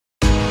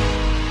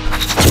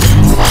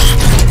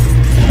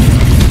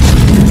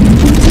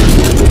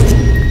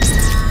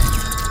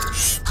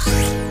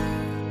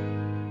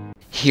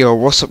Yo,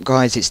 what's up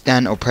guys, it's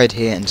Dan or Pred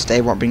here, and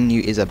today what I'm bringing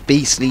you is a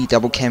beastly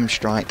double chem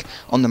strike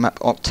on the map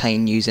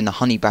Octane using a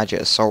Honey Badger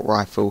assault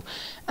rifle.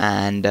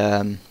 And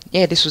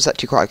yeah, this was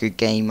actually quite a good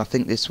game. I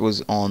think this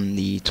was on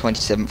the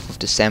 27th of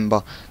December,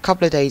 a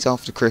couple of days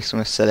after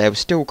Christmas, so there were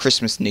still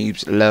Christmas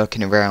noobs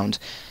lurking around,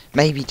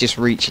 maybe just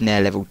reaching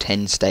their level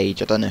 10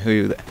 stage. I don't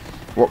know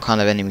what kind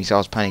of enemies I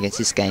was playing against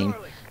this game.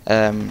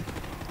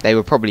 They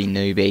were probably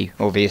newbie,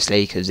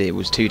 obviously, because it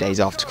was 2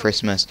 days after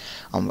Christmas.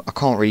 I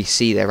can't really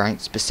see their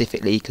rank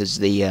specifically because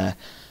the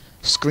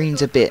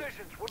screen's a bit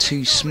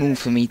too small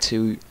for me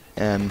to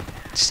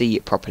see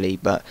it properly.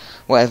 But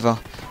whatever,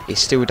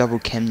 it's still a double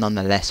chem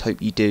nonetheless.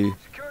 Hope you do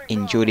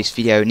enjoy this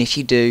video, and if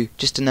you do,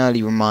 just an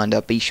early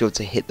reminder, be sure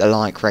to hit the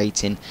like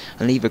rating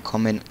and leave a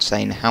comment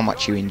saying how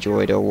much you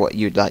enjoyed or what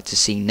you'd like to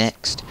see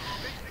next.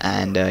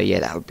 And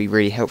yeah, that would be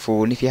really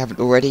helpful. And if you haven't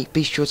already,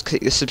 be sure to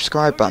click the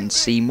subscribe button to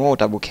see more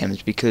double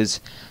chems, because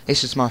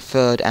this is my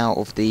third out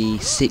of the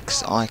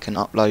 6 I can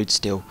upload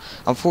still.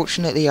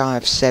 Unfortunately, I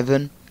have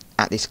 7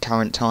 at this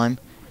current time,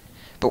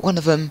 but one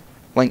of them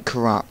went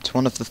corrupt.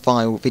 One of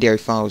the video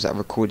files that I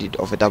recorded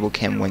of a double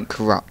chem went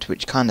corrupt,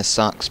 which kind of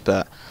sucks,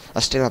 but I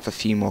still have a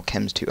few more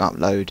chems to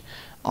upload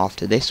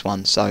after this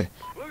one, so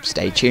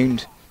stay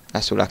tuned.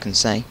 That's all I can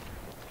say.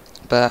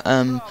 But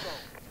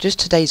just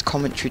today's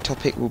commentary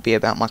topic will be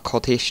about my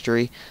COD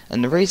history,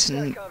 and the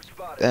reason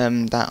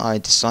that I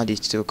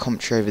decided to do a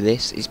commentary over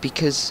this is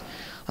because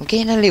I'm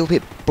getting a little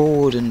bit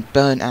bored and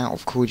burnt out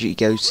of Call of Duty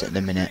Ghosts at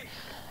the minute,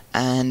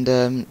 and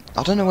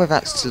I don't know whether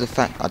that's to the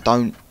fact I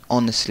don't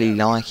honestly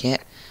like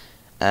it.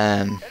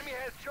 I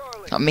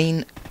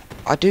mean,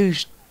 I do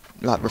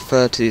like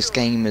refer to this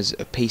game as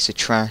a piece of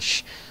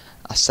trash.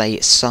 I say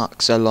it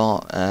sucks a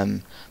lot,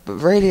 but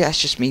really that's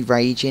just me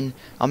raging.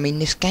 I mean,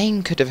 this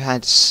game could have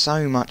had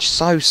so much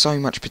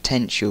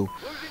potential,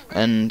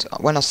 and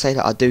when I say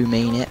that I do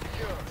mean it.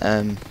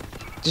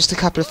 Just a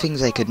couple of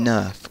things they could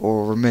nerf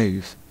or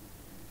remove.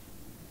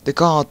 The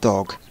guard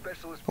dog.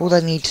 All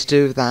they need to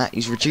do with that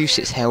is reduce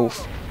its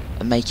health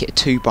and make it a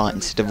 2 bite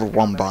instead of a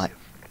 1 bite.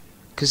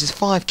 Because this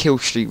 5 kill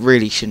streak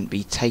really shouldn't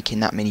be taking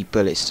that many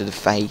bullets to the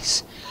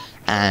face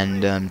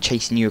and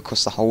chasing you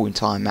across the whole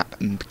entire map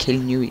and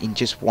killing you in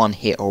just 1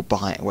 hit or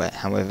bite,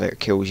 however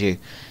it kills you.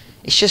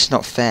 It's just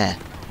not fair,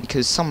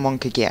 because someone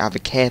could get out of a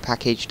care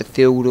package, the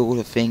field, all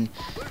the thing.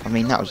 I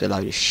mean, that was a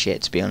load of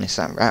shit, to be honest.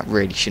 That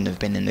really shouldn't have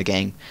been in the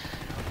game.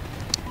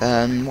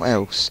 What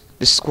else?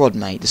 The squad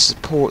mate, the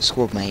support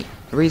squad mate.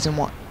 The reason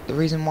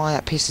why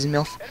that pisses me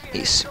off,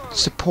 it's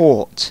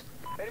support.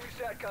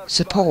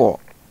 Support.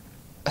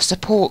 A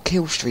support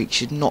kill streak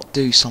should not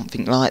do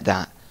something like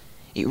that.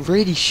 It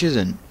really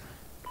shouldn't.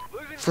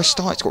 For a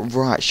start, it's got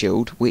Riot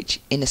Shield, which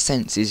in a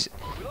sense is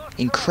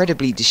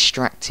incredibly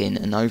distracting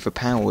and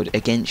overpowered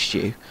against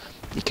you,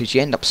 because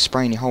you end up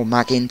spraying your whole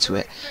mag into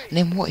it. And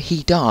then what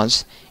he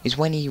does is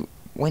when you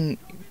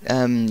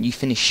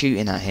finish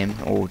shooting at him,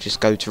 or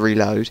just go to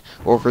reload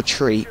or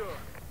retreat,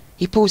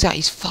 he pulls out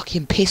his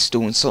fucking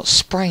pistol and starts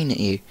spraying at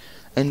you.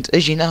 And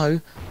as you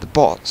know, the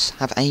bots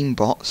have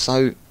aimbot,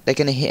 so they're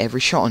going to hit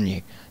every shot on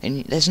you,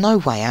 and there's no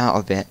way out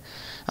of it.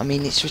 I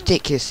mean, it's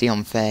ridiculously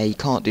unfair. You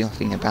can't do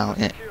nothing about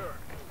it.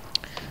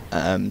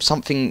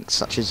 Something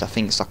such as, I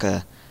think it's like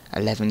a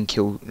 11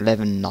 kill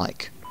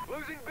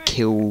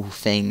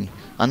thing.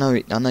 I know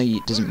it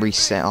doesn't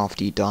reset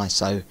after you die,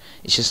 so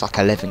it's just like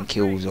 11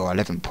 kills or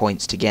 11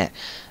 points to get.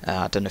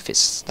 I don't know if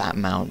it's that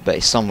amount, but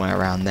it's somewhere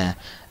around there.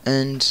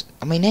 And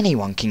I mean,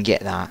 anyone can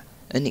get that,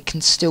 and it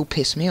can still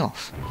piss me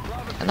off.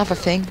 Another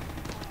thing,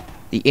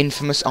 the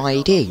infamous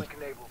IED.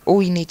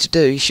 All you need to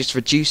do is just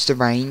reduce the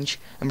range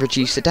and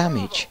reduce the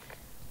damage,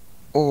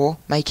 or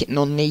make it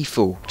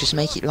non-lethal. Just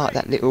make it like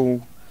that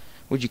little,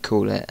 what do you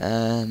call it?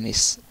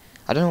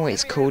 I don't know what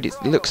it's called. It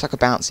looks like a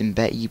bouncing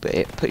Betty, but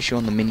it puts you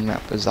on the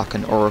minimap as like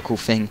an oracle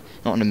thing.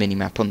 Not on the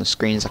minimap, on the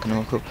screen as like an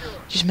oracle.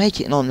 Just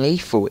make it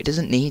non-lethal. It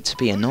doesn't need to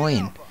be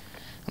annoying.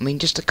 I mean,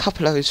 just a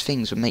couple of those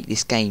things would make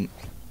this game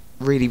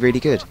really, really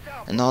good,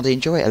 and I'd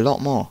enjoy it a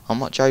lot more. I'm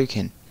not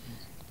joking.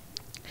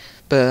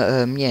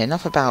 But yeah,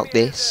 enough about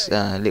this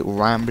little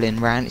rambling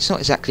rant. It's not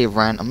exactly a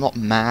rant. I'm not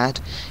mad.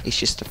 It's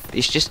just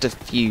a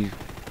few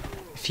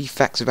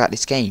facts about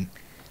this game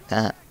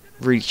that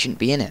really shouldn't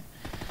be in it.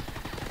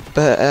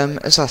 But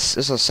as I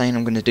was saying,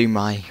 I'm going to do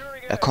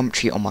a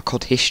commentary on my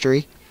COD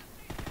history,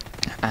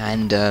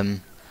 and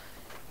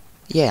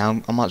yeah,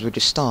 I might as well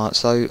just start.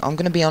 So I'm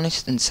going to be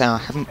honest and say I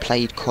haven't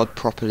played COD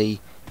properly.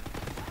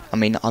 I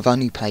mean, I've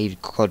only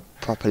played COD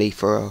properly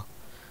for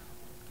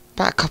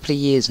about a couple of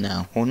years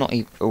now, or not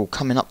even, or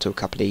coming up to a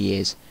couple of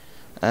years.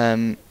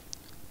 Well,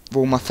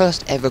 my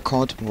first ever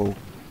COD, well,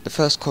 the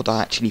first COD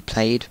I actually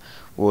played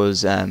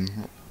was,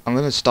 I'm going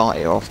to start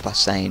it off by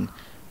saying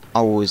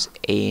I was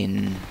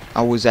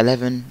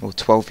 11 or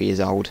 12 years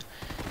old,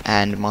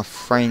 and my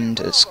friend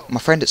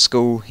at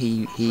school,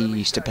 he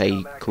used to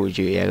play Call of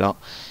Duty a lot,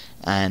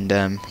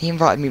 and he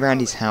invited me around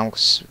his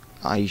house.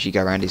 I usually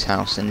go around his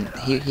house, and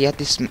he had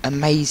this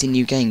amazing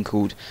new game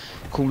called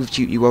Call of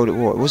Duty World at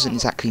War. It wasn't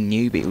exactly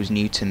new, but it was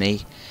new to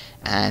me,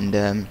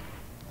 and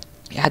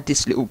it had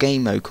this little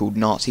game mode called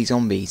Nazi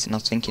Zombies, and I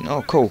was thinking,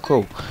 oh,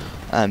 cool,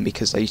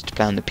 because I used to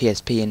play on the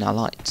PSP, and I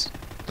liked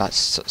like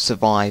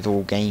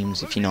survival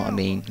games, if you know what I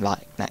mean,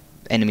 like that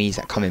enemies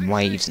that come in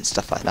waves and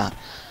stuff like that.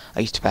 I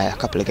used to play a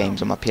couple of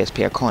games on my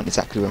PSP. I can't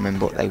exactly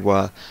remember what they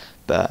were,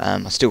 but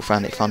I still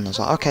found it fun. I was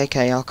like,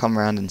 okay, I'll come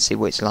around and see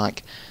what it's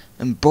like.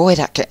 And boy,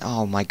 that game,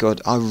 oh my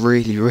god, I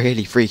really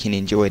freaking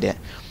enjoyed it.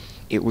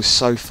 It was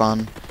so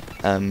fun.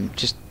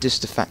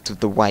 Just the fact of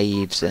the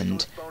waves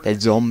and the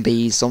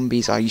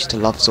zombies. I used to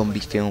love zombie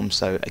films,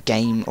 so a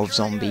game of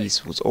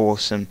zombies was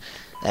awesome.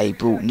 They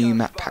brought new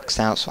map packs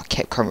out, so I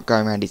kept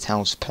going around his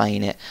house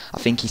playing it. I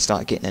think he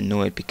started getting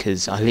annoyed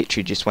because I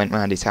literally just went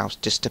around his house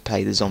just to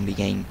play the zombie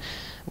game,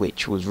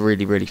 which was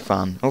really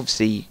fun.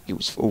 Obviously, it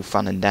was all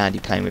fun and dandy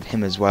playing with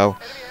him as well,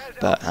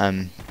 but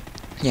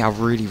yeah, I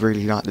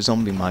really liked the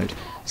zombie mode.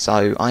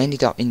 So I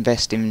ended up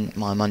investing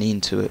my money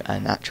into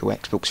an actual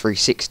Xbox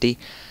 360,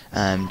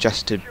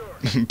 just to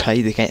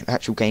play the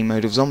actual game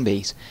mode of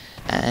zombies.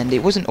 And it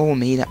wasn't all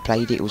me that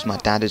played it, it was my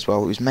dad as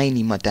well. It was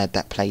mainly my dad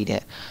that played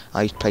it.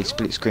 I used to play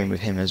split screen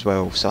with him as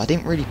well, so I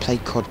didn't really play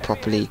COD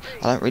properly.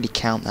 I don't really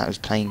count that as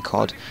playing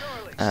COD.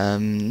 The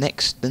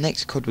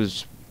next COD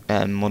was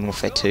Modern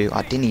Warfare 2.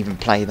 I didn't even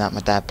play that, my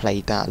dad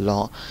played that a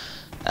lot.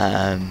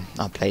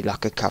 I played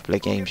like a couple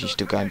of games, used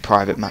to go in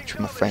private match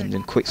with my friends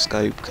and quick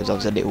scope because I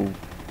was a little,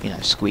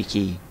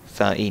 squeaky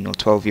 13 or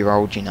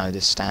 12-year-old,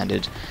 the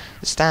standard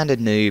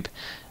noob,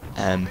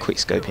 quick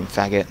scoping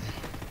faggot.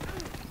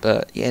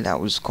 But yeah,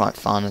 that was quite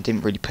fun. I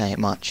didn't really play it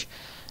much.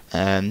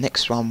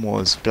 Next one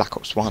was Black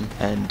Ops 1,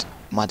 and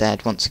my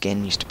dad once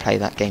again used to play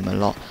that game a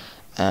lot.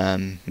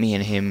 Me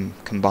and him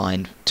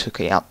combined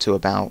took it up to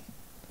about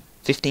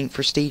 15th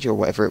prestige or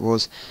whatever it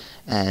was,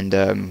 and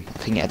I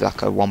think it had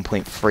like a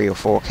 1.3 or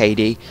 4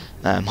 KD.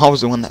 I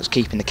was the one that was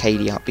keeping the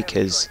KD up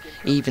because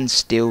even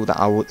still that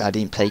I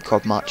didn't play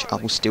COD much, I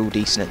was still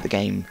decent at the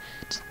game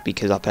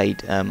because I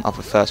played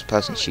other first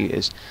person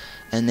shooters.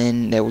 And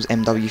then there was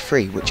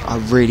MW3, which I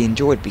really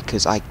enjoyed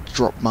because I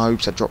dropped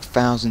mobs, I dropped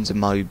thousands of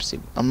mobs.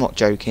 I'm not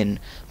joking,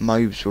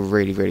 mobs were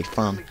really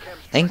fun.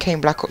 Then came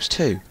Black Ops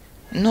 2.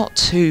 Not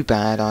too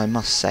bad, I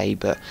must say,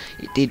 but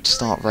it did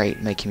start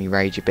making me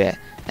rage a bit.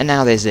 And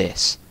now there's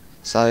this.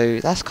 So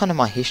that's kind of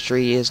my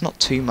history. There's not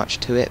too much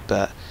to it,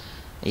 but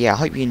yeah, I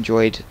hope you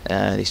enjoyed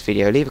this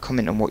video. Leave a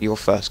comment on what your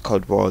first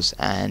COD was,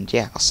 and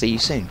yeah, I'll see you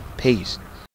soon. Peace.